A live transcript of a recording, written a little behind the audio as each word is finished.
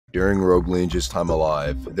During Rogue Lineage's time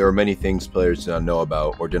alive, there are many things players did not know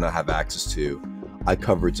about or did not have access to. I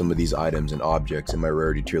covered some of these items and objects in my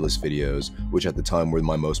Rarity tier list videos, which at the time were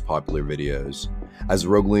my most popular videos. As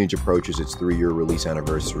Rogue Lineage approaches its 3-year release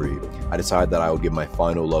anniversary, I decided that I would give my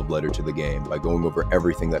final love letter to the game by going over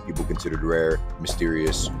everything that people considered rare,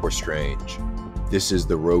 mysterious, or strange. This is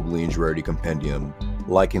the Rogue Lineage Rarity Compendium.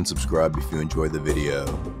 Like and subscribe if you enjoyed the video.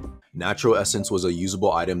 Natural Essence was a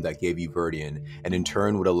usable item that gave you Viridian, and in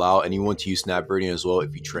turn would allow anyone to use Snap Viridian as well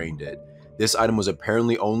if you trained it. This item was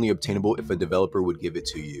apparently only obtainable if a developer would give it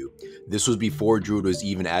to you. This was before Druid was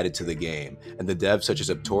even added to the game, and the devs such as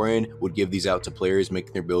Uptorian would give these out to players,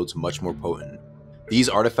 making their builds much more potent. These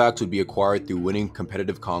artifacts would be acquired through winning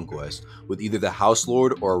competitive conquest, with either the House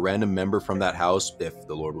Lord or a random member from that house, if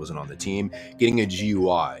the Lord wasn't on the team, getting a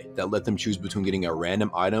GUI that let them choose between getting a random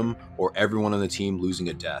item or everyone on the team losing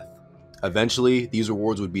a death. Eventually, these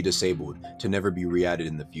rewards would be disabled to never be re-added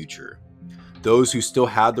in the future. Those who still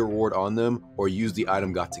had the reward on them or used the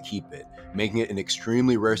item got to keep it, making it an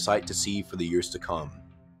extremely rare sight to see for the years to come.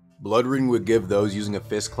 Blood Ring would give those using a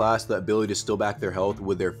fist class the ability to steal back their health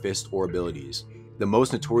with their fist or abilities. The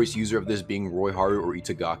most notorious user of this being Roy Haru or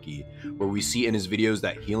Itagaki, where we see in his videos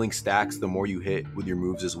that healing stacks the more you hit with your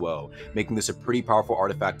moves as well, making this a pretty powerful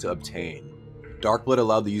artifact to obtain. Dark Blood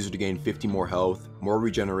allowed the user to gain 50 more health, more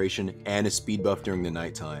regeneration, and a speed buff during the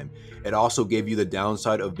nighttime. It also gave you the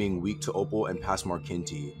downside of being weak to Opal and past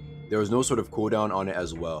Markinti. There was no sort of cooldown on it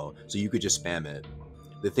as well, so you could just spam it.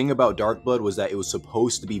 The thing about Dark Blood was that it was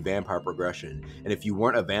supposed to be vampire progression, and if you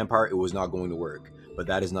weren't a vampire it was not going to work, but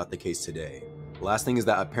that is not the case today. Last thing is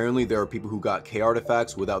that apparently there are people who got K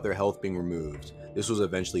artifacts without their health being removed. This was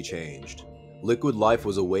eventually changed. Liquid Life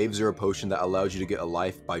was a wave 0 potion that allowed you to get a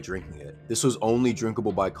life by drinking it. This was only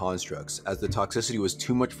drinkable by constructs, as the toxicity was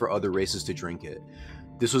too much for other races to drink it.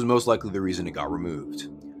 This was most likely the reason it got removed.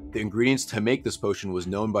 The ingredients to make this potion was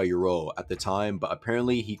known by Urol at the time, but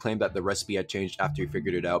apparently he claimed that the recipe had changed after he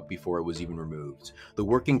figured it out before it was even removed. The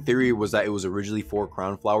working theory was that it was originally 4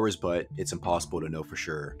 crown flowers, but it's impossible to know for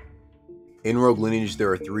sure. In Rogue Lineage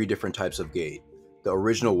there are 3 different types of gate. The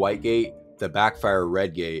original white gate, the backfire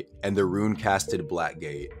red gate, and the rune casted black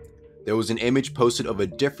gate. There was an image posted of a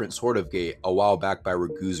different sort of gate a while back by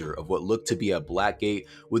Raguzer of what looked to be a black gate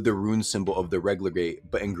with the rune symbol of the regular gate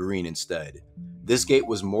but in green instead. This gate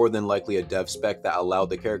was more than likely a dev spec that allowed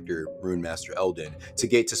the character, Rune Master Eldon, to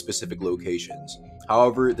gate to specific locations.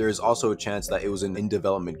 However, there is also a chance that it was an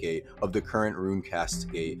in-development gate of the current rune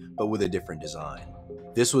cast gate but with a different design.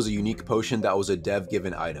 This was a unique potion that was a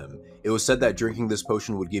dev-given item. It was said that drinking this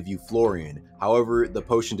potion would give you Florian, however, the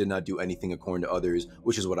potion did not do anything according to others,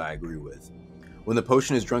 which is what I agree with. When the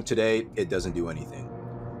potion is drunk today, it doesn't do anything.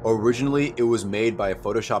 Originally, it was made by a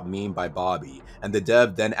Photoshop meme by Bobby, and the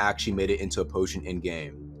dev then actually made it into a potion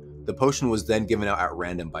in-game. The potion was then given out at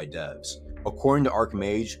random by devs. According to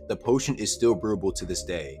Archmage, the potion is still brewable to this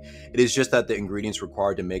day. It is just that the ingredients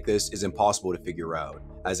required to make this is impossible to figure out,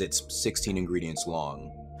 as it's 16 ingredients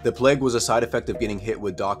long. The plague was a side effect of getting hit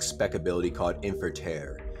with Doc's spec ability called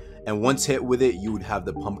Infertere, and once hit with it you would have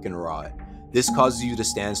the pumpkin rot. This causes you to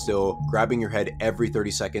stand still, grabbing your head every 30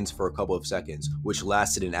 seconds for a couple of seconds, which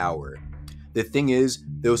lasted an hour. The thing is,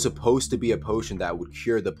 there was supposed to be a potion that would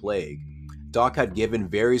cure the plague. Doc had given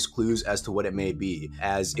various clues as to what it may be,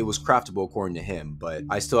 as it was craftable according to him, but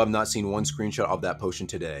I still have not seen one screenshot of that potion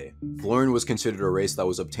today. Florian was considered a race that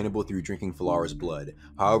was obtainable through drinking Falara's blood.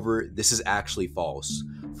 However, this is actually false.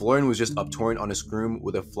 Florian was just Uptorrent on a Scroom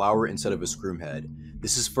with a flower instead of a Scroom head.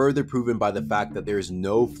 This is further proven by the fact that there is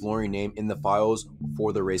no Florian name in the files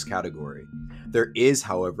for the race category. There is,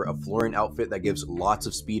 however, a Florian outfit that gives lots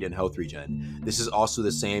of speed and health regen. This is also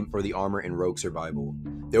the same for the armor in Rogue Survival.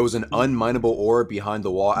 There was an unminable ore behind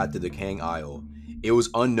the wall at the Decaying Isle. It was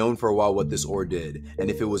unknown for a while what this ore did, and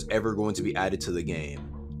if it was ever going to be added to the game.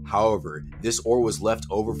 However, this ore was left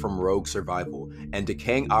over from Rogue Survival, and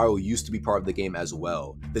Decaying Isle used to be part of the game as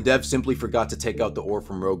well. The devs simply forgot to take out the ore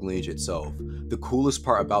from Rogue Lineage itself. The coolest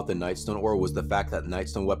part about the Nightstone ore was the fact that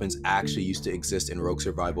Nightstone weapons actually used to exist in Rogue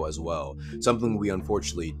Survival as well, something we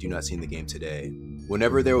unfortunately do not see in the game today.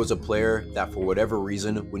 Whenever there was a player that for whatever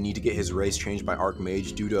reason would need to get his race changed by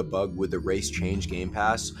Archmage due to a bug with the race change game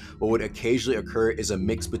pass, what would occasionally occur is a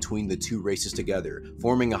mix between the two races together,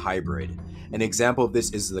 forming a hybrid. An example of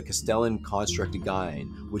this is the Castellan Construct Gain,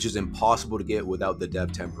 which is impossible to get without the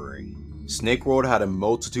dev tempering. Snake World had a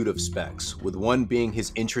multitude of specs, with one being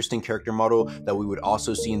his interesting character model that we would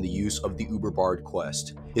also see in the use of the Uber Bard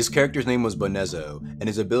quest. His character's name was Bonezzo, and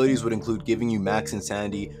his abilities would include giving you max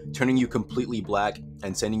insanity, turning you completely black,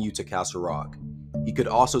 and sending you to Castle Rock. He could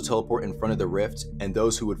also teleport in front of the rift, and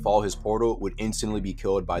those who would follow his portal would instantly be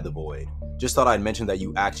killed by the void. Just thought I'd mention that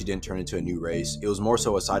you actually didn't turn into a new race. It was more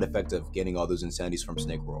so a side effect of getting all those insanities from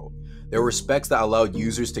Snake World. There were specs that allowed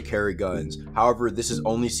users to carry guns, however this is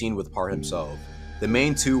only seen with Par himself. The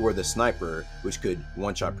main two were the Sniper, which could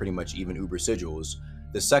one-shot pretty much even Uber Sigils.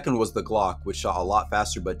 The second was the Glock, which shot a lot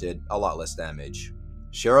faster but did a lot less damage.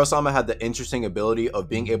 Shiro-sama had the interesting ability of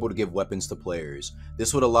being able to give weapons to players.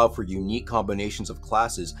 This would allow for unique combinations of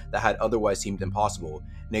classes that had otherwise seemed impossible,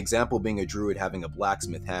 an example being a druid having a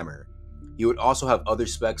blacksmith hammer. He would also have other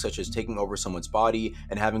specs such as taking over someone's body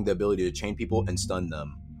and having the ability to chain people and stun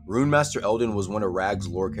them. Rune Master Eldon was one of Rag's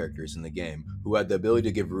lore characters in the game, who had the ability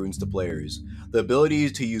to give runes to players. The ability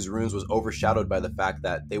to use runes was overshadowed by the fact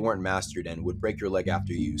that they weren't mastered and would break your leg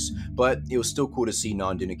after use, but it was still cool to see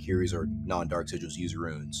non-Dinakiris or non-Dark Sigils use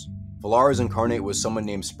runes. Falara's incarnate was someone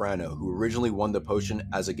named Sprano, who originally won the potion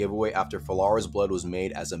as a giveaway after Falara's blood was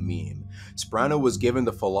made as a meme. Sprano was given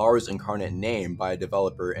the Falara's incarnate name by a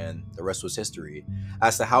developer, and the rest was history.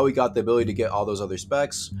 As to how he got the ability to get all those other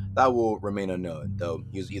specs, that will remain unknown, though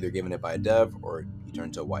he was either given it by a dev or he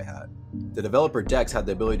turned to a white hat. The developer Dex had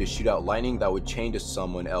the ability to shoot out lightning that would chain to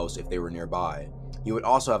someone else if they were nearby. He would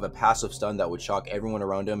also have a passive stun that would shock everyone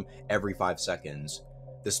around him every 5 seconds.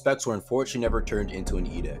 The specs were unfortunately never turned into an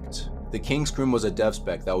edict. The King Scroom was a dev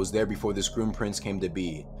spec that was there before the Scroom Prince came to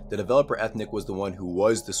be. The developer Ethnic was the one who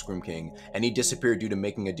was the Scroom King, and he disappeared due to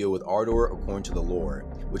making a deal with Ardor according to the lore,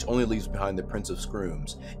 which only leaves behind the Prince of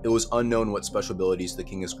Scrooms. It was unknown what special abilities the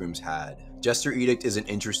King of Scrooms had. Jester Edict is an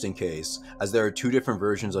interesting case, as there are 2 different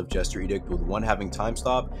versions of Jester Edict, with one having time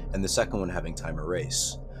stop and the second one having time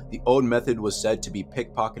erase. The old method was said to be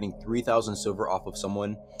pickpocketing 3,000 silver off of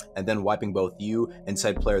someone, and then wiping both you and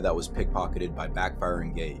said player that was pickpocketed by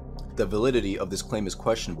backfiring gate. The validity of this claim is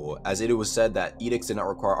questionable, as it was said that edicts did not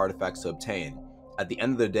require artifacts to obtain. At the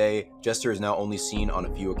end of the day, Jester is now only seen on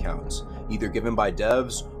a few accounts, either given by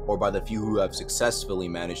devs or by the few who have successfully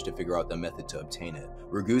managed to figure out the method to obtain it.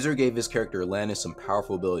 Raguzer gave his character Lannis some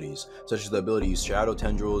powerful abilities, such as the ability to use Shadow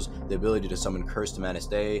Tendrils, the ability to summon Cursed Manus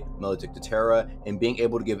Dei, Maledict Terra, and being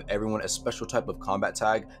able to give everyone a special type of combat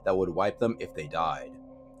tag that would wipe them if they died.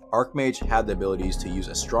 Archmage had the abilities to use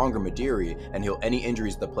a stronger Madiri and heal any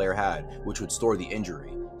injuries the player had, which would store the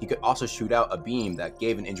injury. He could also shoot out a beam that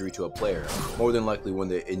gave an injury to a player, more than likely one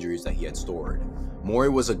of the injuries that he had stored. Mori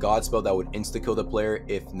was a god spell that would insta-kill the player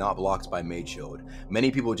if not blocked by Mage Shield.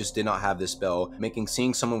 Many people just did not have this spell, making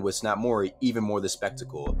seeing someone with Snap Mori even more the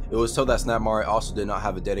spectacle. It was told that Snap Mori also did not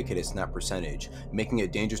have a dedicated snap percentage, making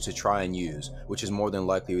it dangerous to try and use, which is more than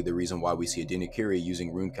likely the reason why we see a Dinakiri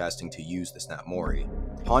using rune casting to use the Snap Mori.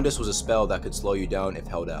 Pondus was a spell that could slow you down if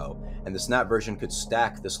held out, and the snap version could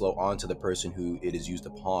stack the slow onto the person who it is used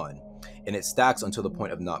upon, and it stacks until the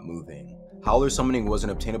point of not moving. Howler Summoning was an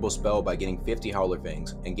obtainable spell by getting 50 Howler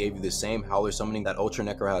Fangs, and gave you the same Howler Summoning that Ultra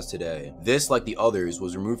Necro has today. This, like the others,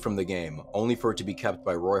 was removed from the game, only for it to be kept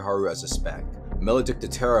by Roy Haru as a spec. Maledict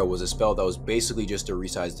Terra was a spell that was basically just a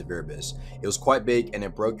resized Devirbis. It was quite big, and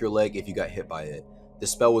it broke your leg if you got hit by it. The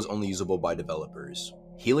spell was only usable by developers.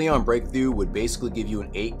 Helion Breakthrough would basically give you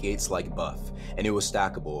an 8 gates like buff, and it was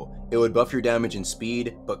stackable. It would buff your damage and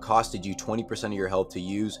speed, but costed you 20% of your health to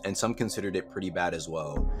use, and some considered it pretty bad as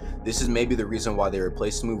well. This is maybe the reason why they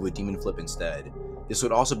replaced Smooth with Demon Flip instead. This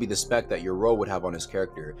would also be the spec that your Ro would have on his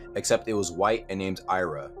character, except it was white and named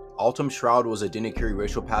Ira. Altum Shroud was a Dinakiri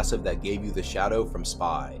racial passive that gave you the Shadow from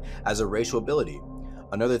Spy, as a racial ability.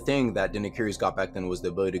 Another thing that Dinakiris got back then was the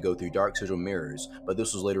ability to go through Dark Sigil mirrors, but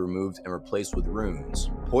this was later removed and replaced with runes.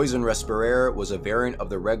 Poison Respirator was a variant of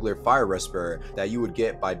the regular Fire Respirator that you would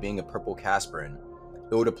get by being a purple Casperin.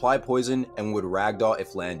 It would apply poison and would ragdoll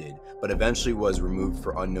if landed, but eventually was removed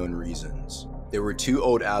for unknown reasons. There were 2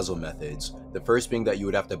 old Azel methods, the first being that you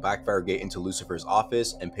would have to backfire gate into Lucifer's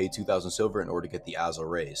office and pay 2,000 silver in order to get the Azel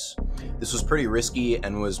race. This was pretty risky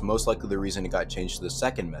and was most likely the reason it got changed to the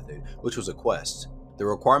second method, which was a quest. The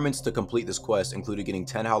requirements to complete this quest included getting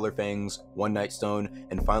 10 Howler Fangs, 1 Nightstone,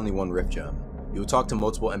 and finally 1 Rift Gem. You would talk to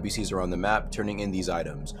multiple NPCs around the map, turning in these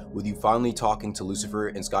items, with you finally talking to Lucifer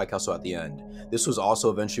and Sky Castle at the end. This was also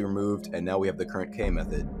eventually removed, and now we have the current K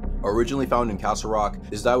method. Originally found in Castle Rock,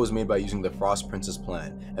 this die was made by using the Frost Princess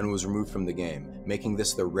plant, and was removed from the game, making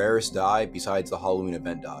this the rarest die besides the Halloween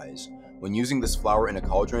event dies. When using this flower in a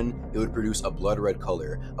cauldron, it would produce a blood red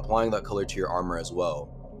color, applying that color to your armor as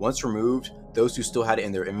well. Once removed, those who still had it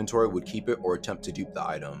in their inventory would keep it or attempt to dupe the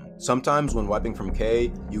item. Sometimes when wiping from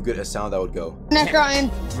K, you get a sound that would go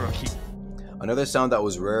Another sound that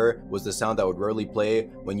was rare was the sound that would rarely play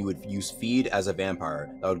when you would use Feed as a vampire.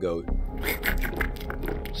 That would go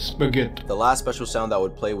Spaghetti. The last special sound that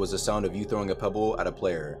would play was the sound of you throwing a pebble at a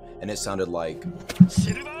player, and it sounded like...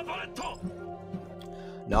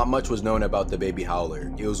 Not much was known about the baby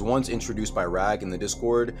howler. It was once introduced by Rag in the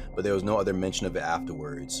Discord, but there was no other mention of it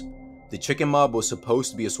afterwards. The chicken mob was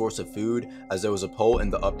supposed to be a source of food, as there was a poll in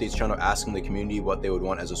the updates channel asking the community what they would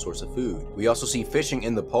want as a source of food. We also see fishing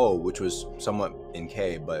in the poll, which was somewhat in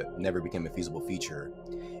K, but never became a feasible feature.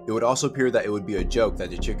 It would also appear that it would be a joke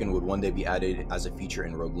that the chicken would one day be added as a feature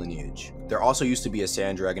in Rogue Lineage. There also used to be a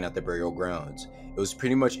sand dragon at the burial grounds. It was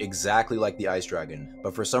pretty much exactly like the ice dragon,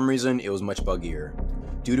 but for some reason it was much buggier.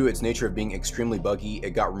 Due to its nature of being extremely buggy,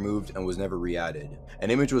 it got removed and was never re-added.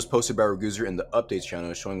 An image was posted by Raguzer in the updates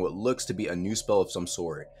channel showing what looks to be a new spell of some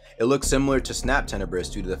sort. It looks similar to Snap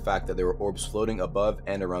Tenebris due to the fact that there were orbs floating above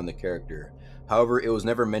and around the character. However, it was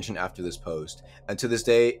never mentioned after this post, and to this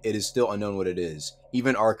day, it is still unknown what it is.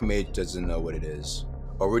 Even Archmage doesn't know what it is.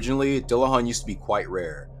 Originally, Dillahan used to be quite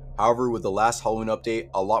rare. However, with the last Halloween update,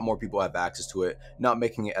 a lot more people have access to it, not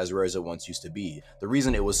making it as rare as it once used to be. The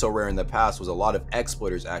reason it was so rare in the past was a lot of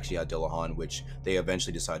exploiters actually had Dillahan, which they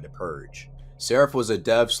eventually decided to purge. Seraph was a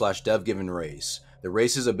dev/dev given race. The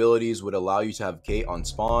race's abilities would allow you to have gate on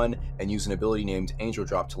spawn and use an ability named Angel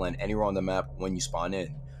Drop to land anywhere on the map when you spawn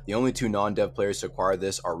in. The only two non-dev players to acquire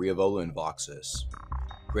this are Riavolo and Voxus.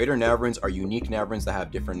 Greater Navrans are unique Navrans that have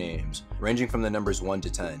different names, ranging from the numbers 1 to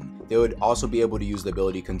 10. They would also be able to use the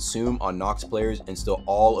ability Consume on Nox players and steal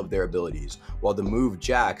all of their abilities, while the move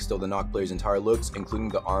Jack stole the Nox players' entire looks, including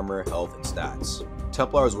the armor, health, and stats.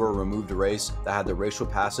 Templars were a removed race that had the racial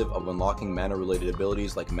passive of unlocking mana-related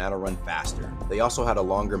abilities like Mana Run faster. They also had a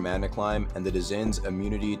longer mana climb and the Dzin's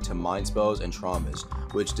immunity to mind spells and traumas,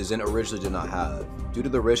 which Dzin originally did not have. Due to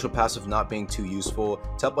the racial passive not being too useful,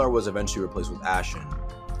 Templar was eventually replaced with Ashen.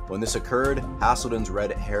 When this occurred, Haselden's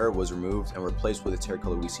red hair was removed and replaced with its hair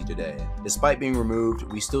color we see today. Despite being removed,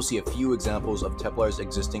 we still see a few examples of Templars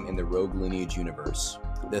existing in the Rogue Lineage universe.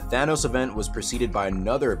 The Thanos event was preceded by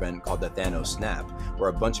another event called the Thanos Snap, where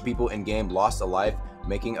a bunch of people in-game lost a life,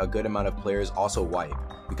 making a good amount of players also wipe,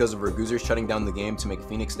 because of Raguzer shutting down the game to make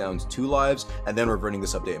Phoenix down 2 lives and then reverting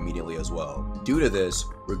this update immediately as well. Due to this,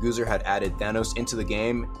 Raguzer had added Thanos into the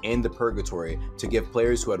game in the Purgatory to give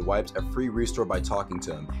players who had wiped a free restore by talking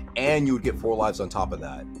to him, and you would get 4 lives on top of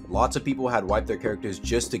that. Lots of people had wiped their characters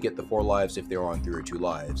just to get the 4 lives if they were on 3 or 2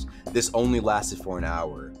 lives. This only lasted for an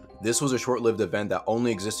hour. This was a short-lived event that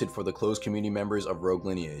only existed for the closed community members of Rogue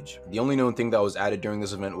Lineage. The only known thing that was added during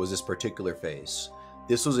this event was this particular face.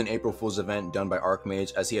 This was an April Fool's event done by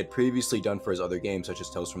Archmage, as he had previously done for his other games such as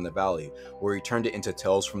Tales from the Valley, where he turned it into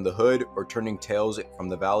Tales from the Hood or turning Tales from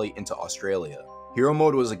the Valley into Australia. Hero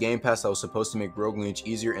Mode was a game pass that was supposed to make Rogue Lineage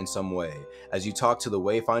easier in some way, as you talk to the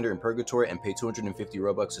Wayfinder in Purgatory and pay 250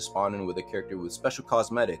 Robux to spawn in with a character with special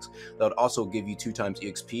cosmetics that would also give you 2 times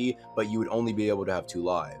EXP, but you would only be able to have 2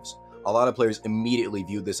 lives. A lot of players immediately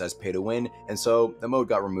viewed this as pay to win, and so the mode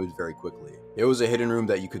got removed very quickly. There was a hidden room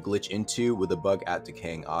that you could glitch into with a bug at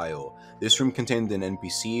Decaying Isle. This room contained an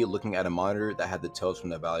NPC looking at a monitor that had the Tales from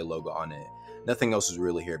the Valley logo on it. Nothing else was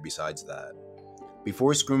really here besides that.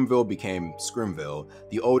 Before Scroomville became Scroomville,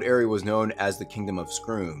 the old area was known as the Kingdom of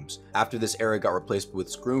Scrooms. After this area got replaced with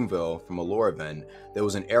Scroomville from a lore event, there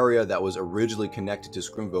was an area that was originally connected to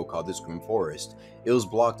Scroomville called the Scroom Forest. It was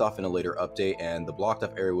blocked off in a later update, and the blocked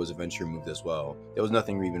off area was eventually removed as well. There was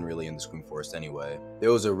nothing even really in the Scroom Forest anyway.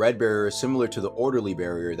 There was a red barrier similar to the Orderly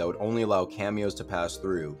barrier that would only allow cameos to pass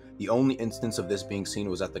through. The only instance of this being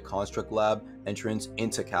seen was at the Construct Lab entrance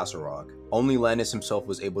into Castle Rock. Only Landis himself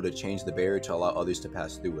was able to change the barrier to allow others to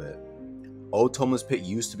pass through it. Old Toma's Pit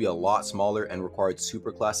used to be a lot smaller and required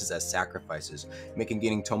superclasses as sacrifices, making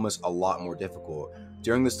getting Tomas a lot more difficult.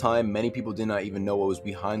 During this time, many people did not even know what was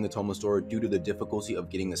behind the Toma's door due to the difficulty of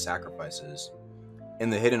getting the sacrifices. In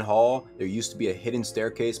the Hidden Hall, there used to be a hidden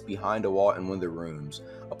staircase behind a wall in one of the rooms.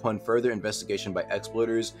 Upon further investigation by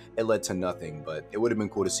exploiters, it led to nothing, but it would have been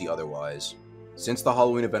cool to see otherwise. Since the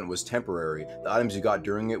Halloween event was temporary, the items you got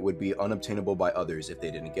during it would be unobtainable by others if they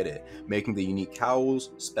didn't get it, making the unique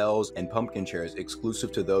cowls, spells, and pumpkin chairs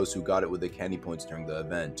exclusive to those who got it with the candy points during the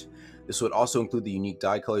event. This would also include the unique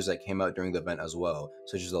dye colors that came out during the event as well,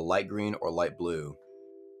 such as the light green or light blue.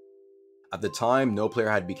 At the time, no player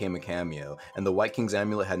had become a cameo, and the White King's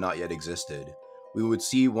amulet had not yet existed. We would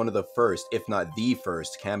see one of the first, if not the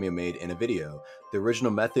first, cameo made in a video. The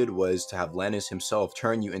original method was to have Lannis himself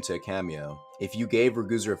turn you into a cameo. If you gave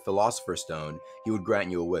Raguzer a Philosopher's Stone, he would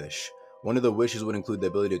grant you a wish. One of the wishes would include the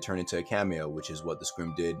ability to turn into a cameo, which is what the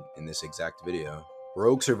Scream did in this exact video.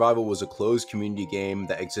 Rogue Survival was a closed community game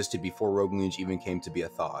that existed before Rogue Lineage even came to be a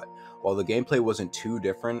thought. While the gameplay wasn't too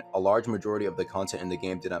different, a large majority of the content in the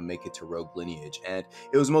game did not make it to Rogue Lineage, and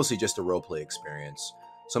it was mostly just a roleplay experience.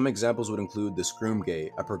 Some examples would include the Scroom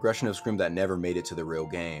Gate, a progression of Scroom that never made it to the real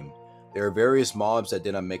game. There are various mobs that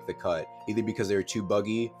did not make the cut, either because they were too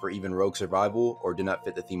buggy for even Rogue Survival or did not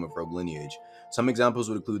fit the theme of Rogue Lineage. Some examples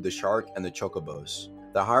would include the Shark and the Chocobos.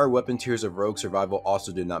 The higher weapon tiers of Rogue Survival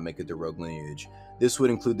also did not make it to Rogue Lineage. This would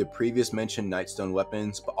include the previous mentioned Nightstone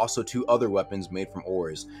weapons, but also 2 other weapons made from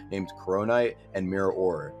ores, named Coronite and Mirror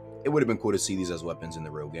Ore. It would have been cool to see these as weapons in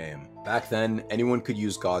the real game. Back then, anyone could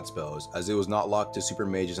use God spells, as it was not locked to super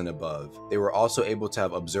mages and above. They were also able to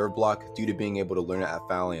have Observe Block due to being able to learn it at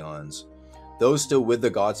Phalions. Those still with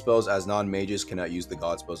the God spells as non-mages cannot use the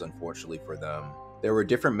God spells, unfortunately for them. There were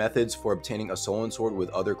different methods for obtaining a Soul Sword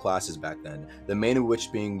with other classes back then, the main of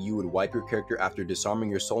which being you would wipe your character after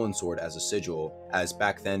disarming your Soul Sword as a sigil, as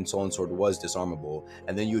back then Soul Sword was disarmable,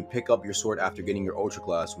 and then you would pick up your sword after getting your Ultra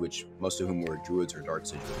class, which most of whom were Druids or Dark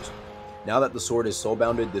Sigils. Now that the sword is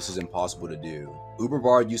soul-bounded, this is impossible to do. Uber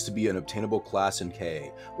Bard used to be an obtainable class in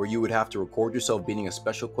K, where you would have to record yourself beating a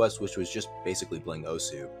special quest which was just basically playing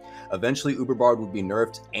Osu. Eventually Uber Bard would be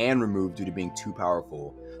nerfed and removed due to being too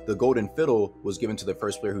powerful. The Golden Fiddle was given to the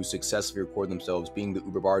first player who successfully recorded themselves being the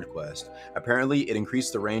Uber Bard quest. Apparently, it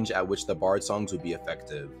increased the range at which the Bard songs would be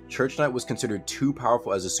effective. Church Knight was considered too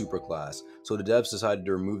powerful as a superclass, so the devs decided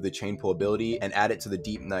to remove the chain pull ability and add it to the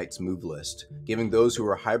Deep Knight's move list, giving those who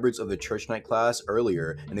were hybrids of the Church Knight class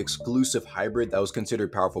earlier an exclusive hybrid that was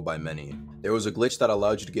considered powerful by many. There was a glitch that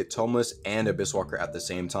allowed you to get Tomeless and Abyss Walker at the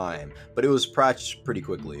same time, but it was patched pretty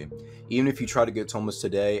quickly. Even if you try to get Tomeless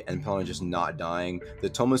today and plan on just not dying, the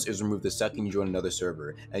Tomeless is removed the second you join another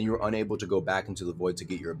server, and you are unable to go back into the void to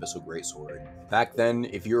get your Abyssal Greatsword. Back then,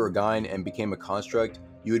 if you were a Gain and became a Construct,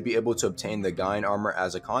 you would be able to obtain the Gain armor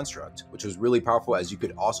as a Construct, which was really powerful as you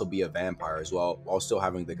could also be a vampire as well, while still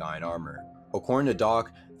having the Gain armor. According to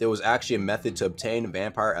Doc, there was actually a method to obtain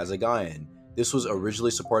Vampire as a Gain. This was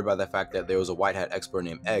originally supported by the fact that there was a white hat expert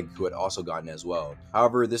named Egg who had also gotten it as well.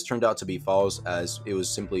 However, this turned out to be false, as it was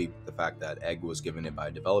simply the fact that Egg was given it by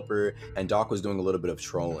a developer and Doc was doing a little bit of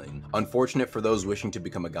trolling. Unfortunate for those wishing to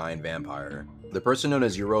become a Gain vampire. The person known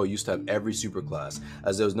as Euro used to have every superclass,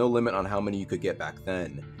 as there was no limit on how many you could get back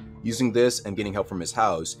then. Using this and getting help from his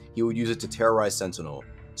house, he would use it to terrorize Sentinel.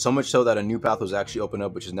 So much so that a new path was actually opened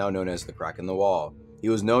up, which is now known as the Crack in the Wall. He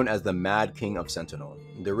was known as the Mad King of Sentinel.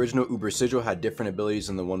 The original Uber Sigil had different abilities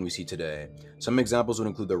than the one we see today. Some examples would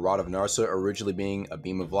include the Rod of Narsa, originally being a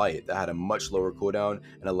beam of light that had a much lower cooldown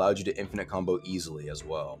and allowed you to infinite combo easily as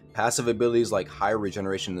well. Passive abilities like high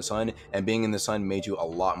regeneration in the sun and being in the sun made you a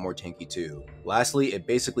lot more tanky too. Lastly, it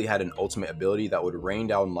basically had an ultimate ability that would rain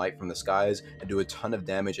down light from the skies and do a ton of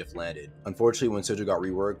damage if landed. Unfortunately, when Sigil got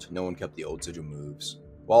reworked, no one kept the old Sigil moves.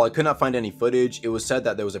 While I could not find any footage, it was said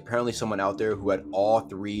that there was apparently someone out there who had all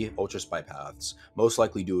 3 Ultra Spy paths, most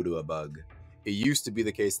likely due to a bug. It used to be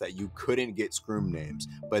the case that you couldn't get Scroom names,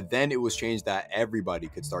 but then it was changed that everybody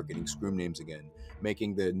could start getting Scroom names again,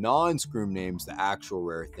 making the non-Scroom names the actual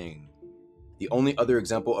rare thing. The only other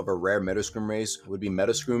example of a rare Metascroom race would be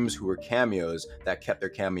Metascrooms who were cameos that kept their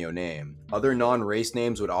cameo name. Other non-race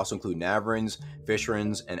names would also include Navrans,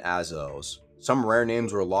 Fishrans, and Azels. Some rare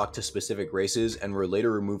names were locked to specific races and were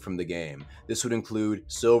later removed from the game. This would include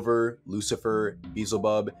Silver, Lucifer,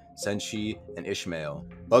 Beelzebub, Senshi, and Ishmael.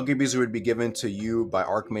 Bug abuser would be given to you by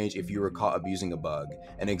Archmage if you were caught abusing a bug.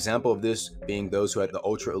 An example of this being those who had the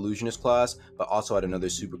Ultra Illusionist class, but also had another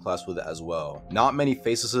superclass with it as well. Not many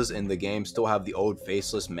Facelesses in the game still have the old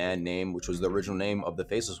Faceless Man name, which was the original name of the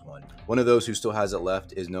Faceless one. One of those who still has it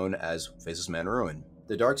left is known as Faceless Man Ruin.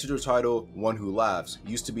 The Dark Sigil title, One Who Laughs,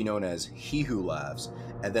 used to be known as He Who Laughs,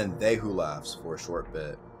 and then They Who Laughs for a short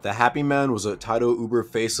bit. The Happy Man was a title Uber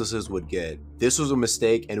Facelesses would get. This was a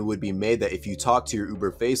mistake, and it would be made that if you talk to your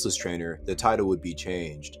Uber Faceless trainer, the title would be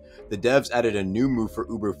changed. The devs added a new move for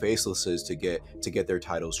Uber Facelesses to get their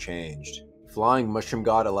titles changed. Flying Mushroom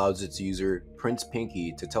God allows its user, Prince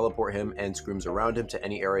Pinky, to teleport him and Scrooms around him to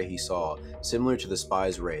any area he saw, similar to the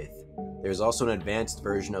Spy's Wraith. There's also an advanced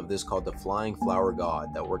version of this called the Flying Flower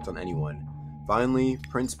God that worked on anyone. Finally,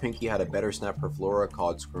 Prince Pinky had a better snap for Flora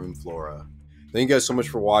called Scroom Flora. Thank you guys so much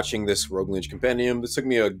for watching this Rogue Lineage Compendium. This took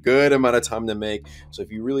me a good amount of time to make, so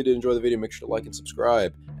if you really did enjoy the video, make sure to like and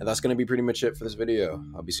subscribe. And that's going to be pretty much it for this video.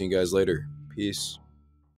 I'll be seeing you guys later. Peace.